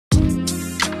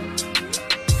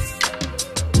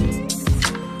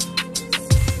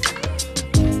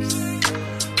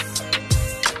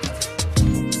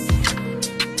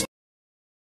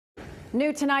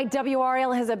New tonight,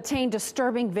 WRAL has obtained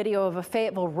disturbing video of a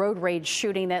Fayetteville road rage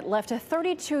shooting that left a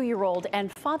 32-year-old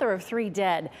and father of 3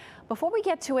 dead. Before we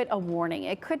get to it, a warning.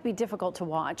 It could be difficult to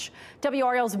watch.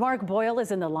 WRAL's Mark Boyle is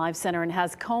in the live center and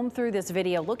has combed through this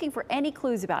video looking for any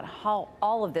clues about how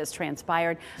all of this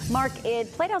transpired. Mark,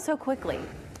 it played out so quickly.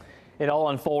 It all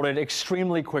unfolded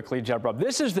extremely quickly, Deborah.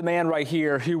 This is the man right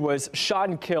here who was shot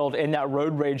and killed in that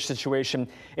road rage situation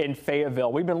in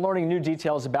Fayetteville. We've been learning new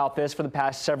details about this for the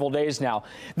past several days now.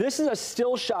 This is a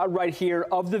still shot right here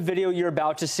of the video you're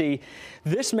about to see.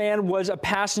 This man was a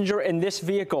passenger in this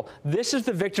vehicle. This is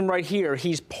the victim right here.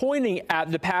 He's pointing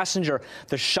at the passenger.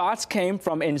 The shots came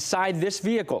from inside this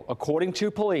vehicle, according to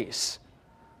police.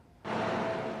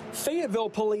 Fayetteville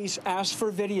police asked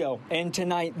for video, and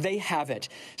tonight they have it.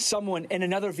 Someone in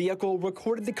another vehicle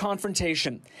recorded the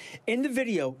confrontation. In the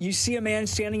video, you see a man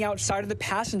standing outside of the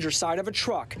passenger side of a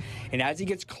truck, and as he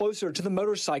gets closer to the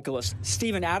motorcyclist,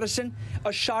 Stephen Addison,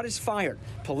 a shot is fired,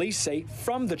 police say,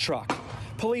 from the truck.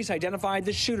 Police identified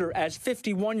the shooter as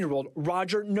 51-year-old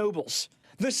Roger Nobles.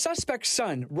 The suspect's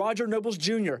son, Roger Nobles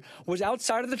Jr., was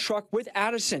outside of the truck with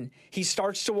Addison. He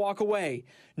starts to walk away.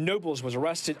 Nobles was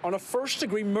arrested on a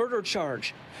first-degree murder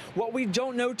charge. What we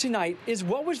don't know tonight is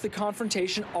what was the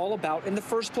confrontation all about in the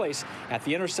first place at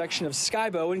the intersection of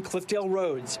s.h.o.t and Cliffdale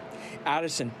Roads.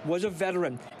 Addison was a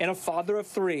veteran and a father of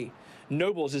 3.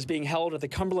 Nobles is being held at the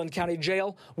Cumberland County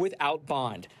Jail without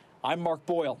bond. I'm Mark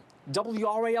Boyle,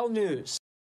 WRAL News.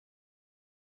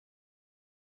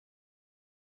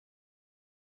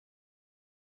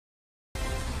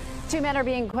 2 men are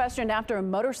being questioned after a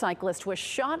motorcyclist was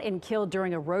shot and killed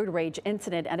during a road rage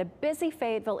incident at a busy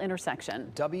Fayetteville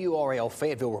intersection. WRAL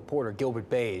Fayetteville reporter Gilbert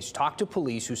Bays talked to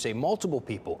police who say multiple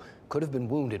people could have been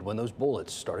wounded when those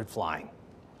bullets started flying.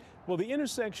 Well, the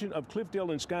intersection of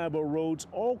Cliffdale and s.h.o.t roads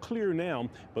all clear now,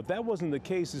 but that wasn't the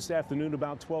case this afternoon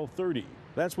about 12:30.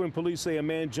 That's when police say a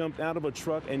man jumped out of a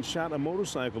truck and shot a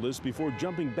motorcyclist before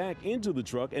jumping back into the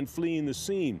truck and fleeing the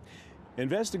scene.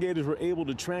 Investigators were able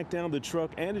to track down the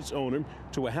truck and its owner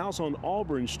to a house on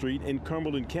Auburn Street in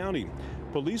Cumberland County.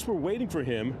 Police were waiting for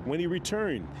him when he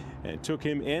returned and took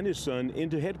him and his son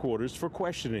into headquarters for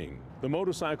questioning. The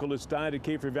motorcyclist died at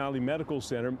Fayetteville Valley Medical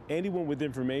Center. Anyone with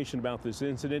information about this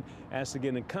incident has to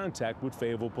get in contact with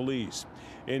Fayetteville Police.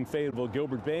 In Fayetteville,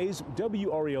 Gilbert Bays,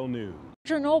 WRAL News.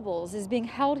 Roger Nobles is being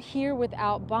held here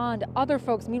without bond. Other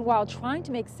folks, meanwhile, trying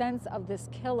to make sense of this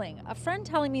killing. A friend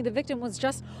telling me the victim was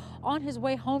just on his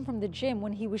way home from the gym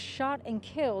when he was shot and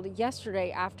killed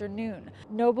yesterday afternoon.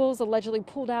 Nobles allegedly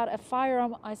pulled out a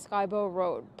firearm on s.h.o.t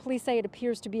Road. Police say it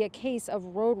appears to be a case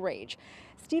of road rage.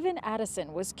 Stephen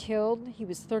Addison was killed. He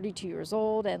was 32 years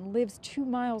old and lives 2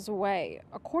 miles away.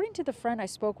 According to the friend I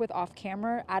spoke with off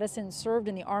camera, Addison served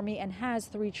in the Army and has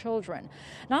 3 children.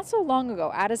 Not so long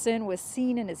ago, Addison was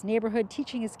seen in his neighborhood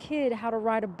teaching his kid how to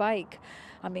ride a bike.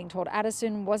 I'm being told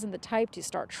Addison wasn't the type to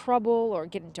start trouble or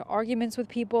get into arguments with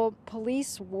people.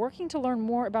 Police working to learn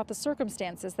more about the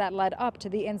circumstances that led up to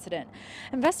the incident.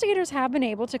 Investigators have been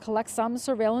able to collect some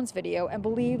surveillance video and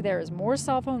believe there is more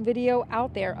cell phone video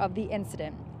out there of the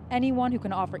incident. Anyone who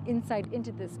can offer insight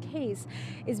into this case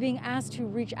is being asked to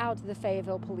reach out to the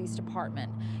Fayetteville Police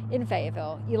Department. In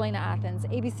Fayetteville, Elena Athens,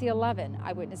 ABC 11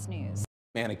 Eyewitness News.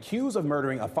 Man accused of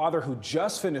murdering a father who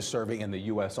just finished serving in the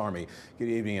U.S. Army. Good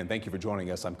evening, and thank you for joining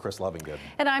us. I'm Chris Lovingood.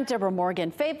 And I'm Deborah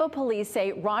Morgan. Fayetteville police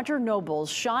say Roger Nobles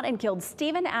shot and killed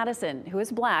Stephen Addison, who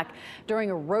is black,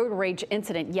 during a road rage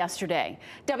incident yesterday.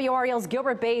 WRAL's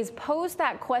Gilbert Bays posed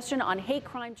that question on hate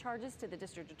crime charges to the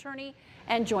district attorney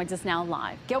and joins us now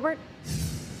live. Gilbert?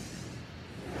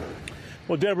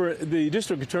 Well, Deborah, the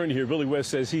district attorney here, Billy West,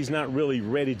 says he's not really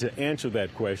ready to answer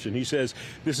that question. He says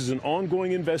this is an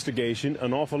ongoing investigation,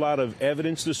 an awful lot of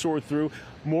evidence to sort through,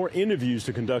 more interviews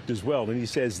to conduct as well. And he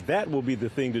says that will be the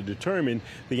thing to determine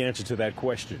the answer to that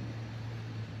question.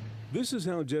 This is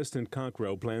how Justin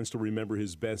Cockrell plans to remember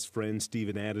his best friend,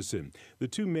 Stephen Addison. The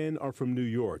 2 men are from New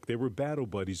York. They were battle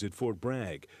buddies at Fort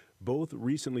Bragg. Both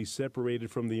recently separated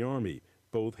from the Army.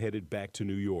 Both headed back to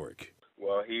New York.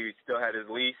 Well, he still had his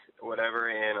lease, whatever,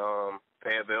 in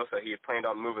Fayetteville, so he had planned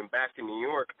on moving back to New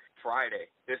York Friday.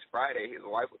 This Friday, his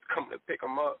wife was coming to pick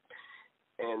him up,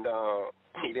 and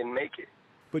he didn't make it.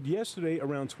 But yesterday,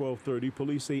 around 12:30,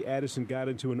 police say Addison got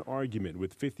into an argument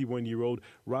with 51-year-old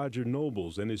Roger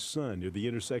Nobles and his son near the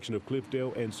intersection of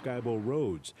Cliffdale and s.h.o.t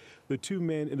roads. The 2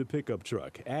 men in a pickup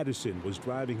truck. Addison was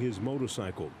driving his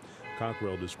motorcycle.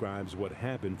 Cockrell describes what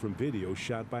happened from video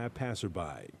shot by a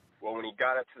passerby. Well, when he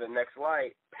got up to the next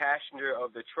light, passenger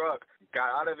of the truck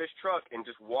got out of his truck and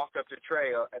just walked up the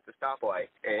trail at the stoplight.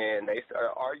 And they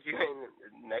started arguing.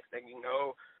 Next thing you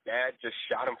know, dad just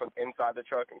shot him from inside the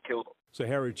truck and killed him.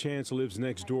 Sahara Chance lives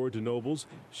next door to Nobles.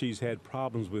 She's had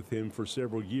problems with him for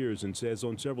several years and says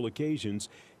on several occasions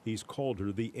he's called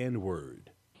her the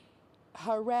N-word.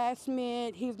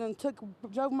 Harassment. He's done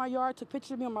drove my yard, took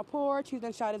pictures of me on my porch. He's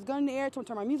done shot his gun in the air, told me to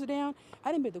turn my music down.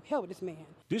 I didn't be the hell with this man.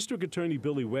 District Attorney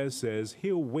Billy West says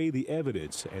he'll weigh the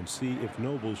evidence and see if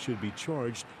Nobles should be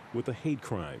charged with a hate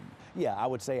crime. Yeah, I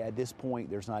would say at this point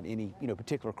there's not any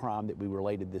particular crime that we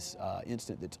related this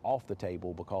incident that's off the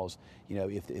table, because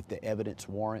if the evidence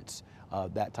warrants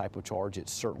that type of charge,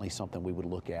 it's certainly something we would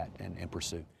look at and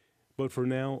pursue. But for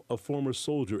now, a former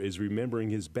soldier is remembering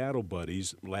his battle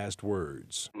buddy's last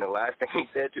words. And the last thing he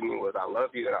said to me was, "I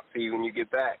love you and I'll see you when you get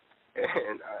back."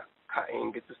 And I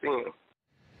didn't get to see him.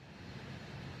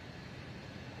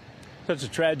 Such a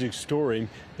tragic story.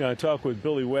 I talked with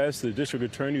Billy West, the district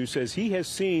attorney, who says he has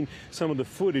seen some of the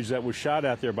footage that was shot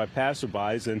out there by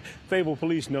passerbys, and Fayetteville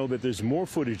police know that there's more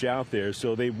footage out there,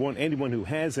 so they want anyone who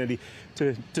has any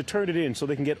to turn it in so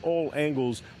they can get all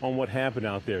angles on what happened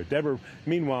out there. Deborah,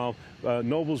 meanwhile,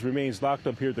 Nobles remains locked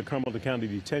up here at the Cumberland County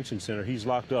Detention Center. He's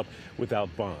locked up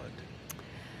without bond.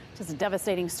 Just a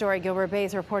devastating story. Gilbert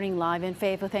Bays reporting live in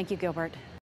Fayetteville. Thank you, Gilbert.